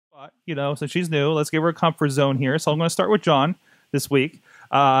So she's new. Let's give her a comfort zone here. So I'm going to start with John this week.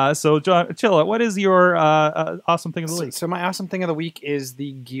 So John, Chilla, what is your awesome thing of the week? So my awesome thing of the week is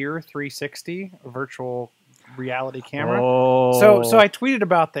the Gear 360 virtual reality camera. Oh, So I tweeted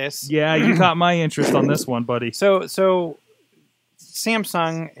about this. Yeah, you caught my interest on this one, buddy. So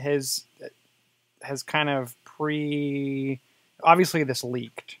Samsung has kind of obviously this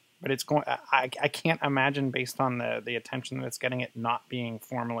leaked, but it's going. I can't imagine, based on the attention that it's getting, it not being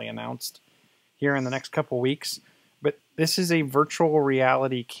formally announced here in the next couple weeks. But this is a virtual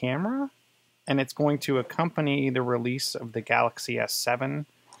reality camera, and it's going to accompany the release of the Galaxy S7.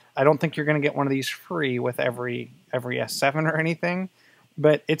 I don't think you're going to get one of these free with every S7 or anything,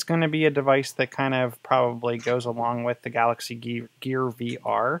 but it's going to be a device that kind of probably goes along with the Galaxy Gear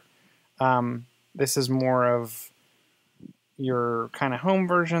VR. This is more of your kind of home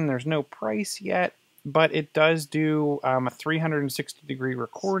version. There's no price yet, but it does do a 360-degree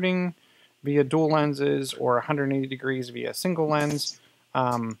recording via dual lenses, or 180 degrees via single lens.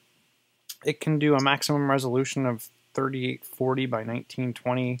 It can do a maximum resolution of 3840 by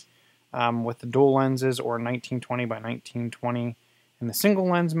 1920 with the dual lenses, or 1920 by 1920 in the single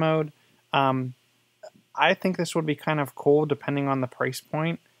lens mode. I think this would be kind of cool depending on the price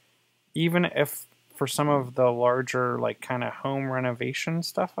point, even if for some of the larger, like, kind of home renovation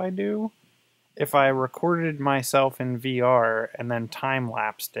stuff I do, if I recorded myself in VR and then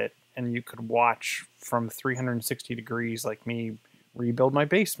time-lapsed it, and you could watch from 360 degrees, like me rebuild my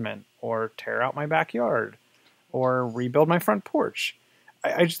basement, or tear out my backyard, or rebuild my front porch.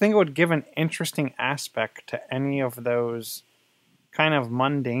 I just think it would give an interesting aspect to any of those kind of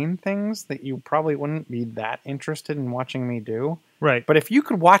mundane things that you probably wouldn't be that interested in watching me do. Right. But if you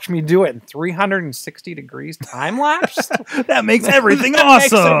could watch me do it in 360 degrees time-lapsed, that makes everything that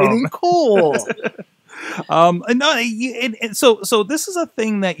awesome. makes everything cool. So this is a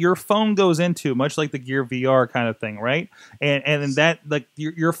thing that your phone goes into, much like the Gear VR kind of thing, right? And that, like,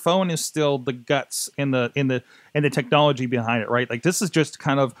 your phone is still the guts in the technology behind it, right? Like, this is just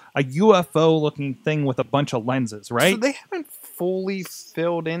kind of a UFO looking thing with a bunch of lenses, right? So they haven't fully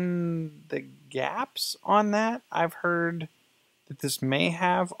filled in the gaps on that. I've heard that this may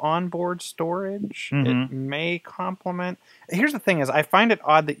have onboard storage. It may complement. Here's the thing: is I find it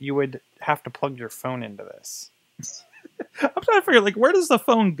odd that you would have to plug your phone into this. I'm trying to figure, like, where does the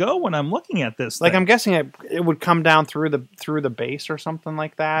phone go when I'm looking at this Like, thing? I'm guessing it would come down through the base or something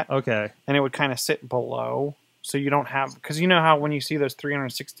like that. Okay. And it would kind of sit below, so you don't have, because you know how when you see those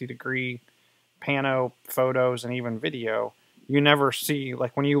 360-degree pano photos and even video, you never see,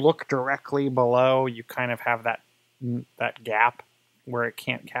 like, when you look directly below, you kind of have that gap where it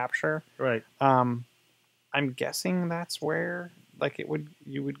can't capture. Right. I'm guessing that's where, like,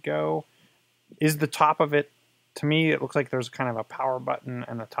 you would go. Is the top of it, to me, it looks like there's kind of a power button,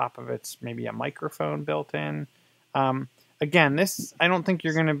 and the top of it's maybe a microphone built in. Again, I don't think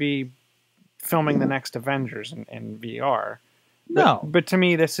you're going to be filming the next Avengers in VR. No. But to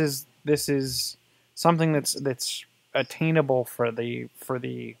me, this is something that's attainable for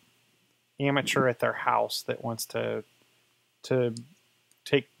the amateur at their house that wants to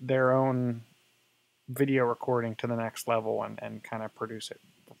take their own video recording to the next level and kind of produce it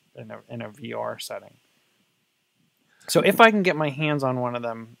in a VR setting. So if I can get my hands on one of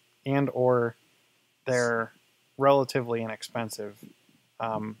them, and or they're relatively inexpensive,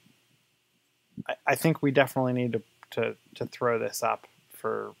 I think we definitely need to throw this up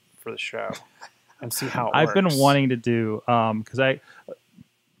for the show and see how it I've works. been wanting to do, because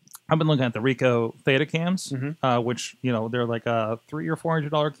I've been looking at the Ricoh Theta cams, which, they're like a $300 or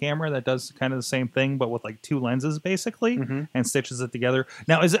 $400 camera that does kind of the same thing, but with like two lenses basically, and stitches it together.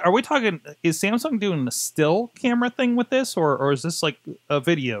 Now, is Samsung doing the still camera thing with this, or is this like a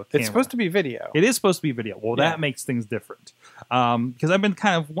video camera? It's supposed to be video. It is supposed to be video. Well, that makes things different. Because I've been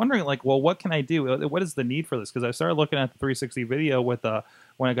kind of wondering, like, well, what can I do? What is the need for this? Because I started looking at the 360 video with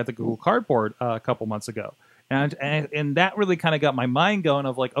when I got the Google Cardboard a couple months ago. And that really kind of got my mind going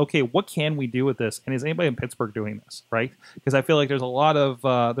of, like, okay, what can we do with this? And is anybody in Pittsburgh doing this, right? Because I feel like there's a lot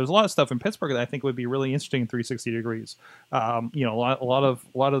of stuff in Pittsburgh that I think would be really interesting in 360 degrees. A lot of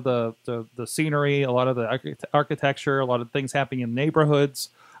the scenery, a lot of the architecture, a lot of things happening in neighborhoods.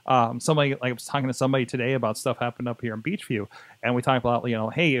 I was talking to somebody today about stuff happened up here in Beachview, and we talked about,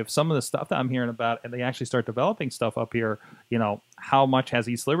 hey, if some of the stuff that I'm hearing about, and they actually start developing stuff up here, how much has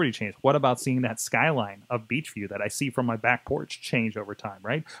East Liberty changed? What about seeing that skyline of Beachview that I see from my back porch change over time,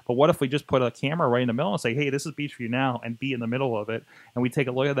 right? But what if we just put a camera right in the middle and say, hey, this is Beachview now, and be in the middle of it, and we take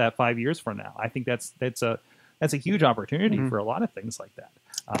a look at that 5 years from now? I think that's a huge opportunity for a lot of things like that.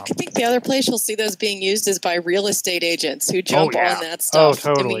 I think the other place you'll see those being used is by real estate agents who jump on that stuff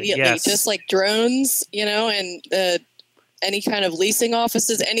immediately. Yes. Just like drones, and any kind of leasing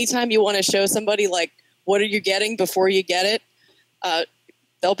offices. Anytime you want to show somebody, like, what are you getting before you get it,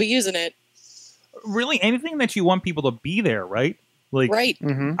 they'll be using it. Really, anything that you want people to be there, right? Like, right.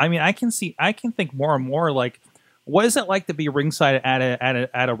 I mean, I can think more and more, like, what is it like to be ringside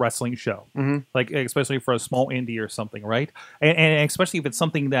at a wrestling show? Like, especially for a small indie or something, right? And especially if it's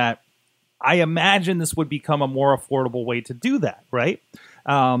something that I imagine this would become a more affordable way to do that, right?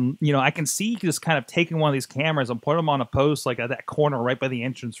 I can see just kind of taking one of these cameras and put them on a post like at that corner right by the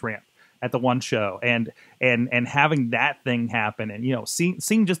entrance ramp at the one show, and having that thing happen, and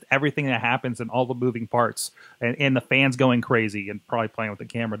seeing just everything that happens and all the moving parts, and the fans going crazy and probably playing with the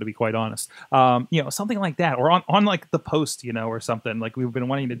camera, to be quite honest. Something like that, or on like the post, or something like we've been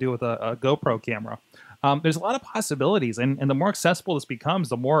wanting to do with a GoPro camera. There's a lot of possibilities, and the more accessible this becomes,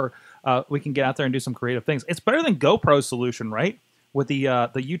 the more we can get out there and do some creative things. It's better than GoPro's solution, right? With the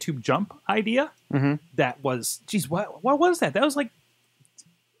YouTube jump idea. That was, geez, what was that? That was like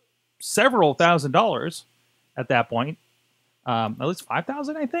several $1,000s at that point, at least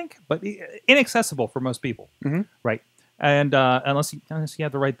 5,000, I think, but inaccessible for most people, right? And unless you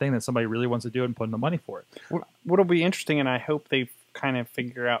have the right thing that somebody really wants to do and put in the money for it. What'll be interesting, and I hope they kind of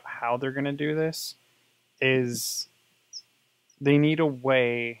figure out how they're going to do this, is they need a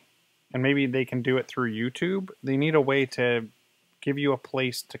way, and maybe they can do it through YouTube. They need a way to give you a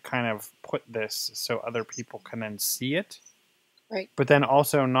place to kind of put this so other people can then see it, right? But then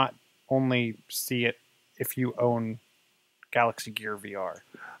also not only see it if you own Galaxy Gear VR.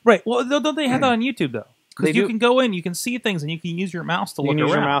 Right. Well, don't they have that on YouTube, though? Because you can go in, you can see things, and you can use your mouse to look around. You can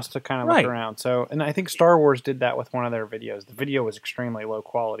use your mouse to kind of look around. So, and I think Star Wars did that with one of their videos. The video was extremely low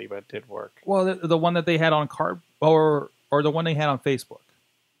quality, but it did work. Well, the one that they had on or the one they had on Facebook?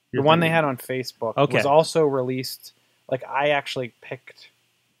 The one they had on Facebook was also released. Like, I actually picked...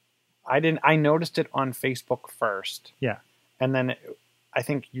 I noticed it on Facebook first. Yeah. And then... I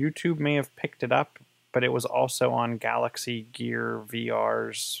think YouTube may have picked it up, but it was also on Galaxy Gear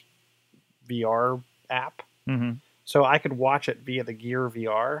VR's VR app. So I could watch it via the Gear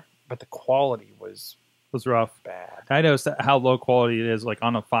VR, but the quality was rough, bad. I noticed how low quality it is. Like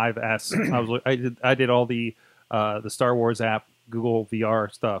on a 5S, I did all the Star Wars app, Google VR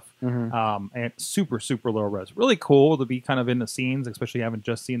stuff, and super low res. Really cool to be kind of in the scenes, especially having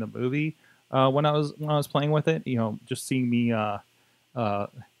just seen the movie when I was playing with it. Just seeing me.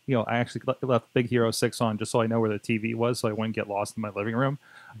 I actually left Big Hero 6 on just so I know where the TV was, so I wouldn't get lost in my living room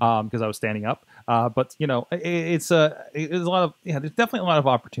because I was standing up. But it's a lot of there's definitely a lot of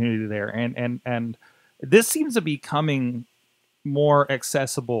opportunity there, and this seems to be becoming more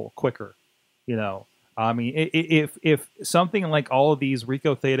accessible quicker. I mean, if something like all of these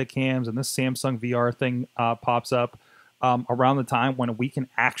Ricoh Theta cams and this Samsung VR thing pops up around the time when we can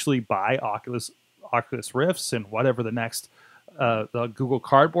actually buy Oculus Rifts and whatever the next the Google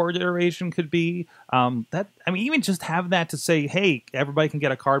Cardboard iteration could be, even just have that to say, hey, everybody can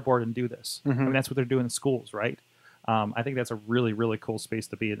get a cardboard and do this. I mean, that's what they're doing in schools, right? I think that's a really, really cool space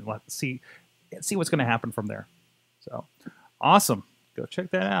to be in, and let's see what's going to happen from there. So awesome. Go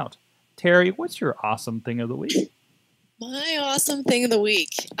check that out. Terry, what's your awesome thing of the week? My awesome thing of the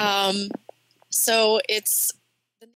week. So it's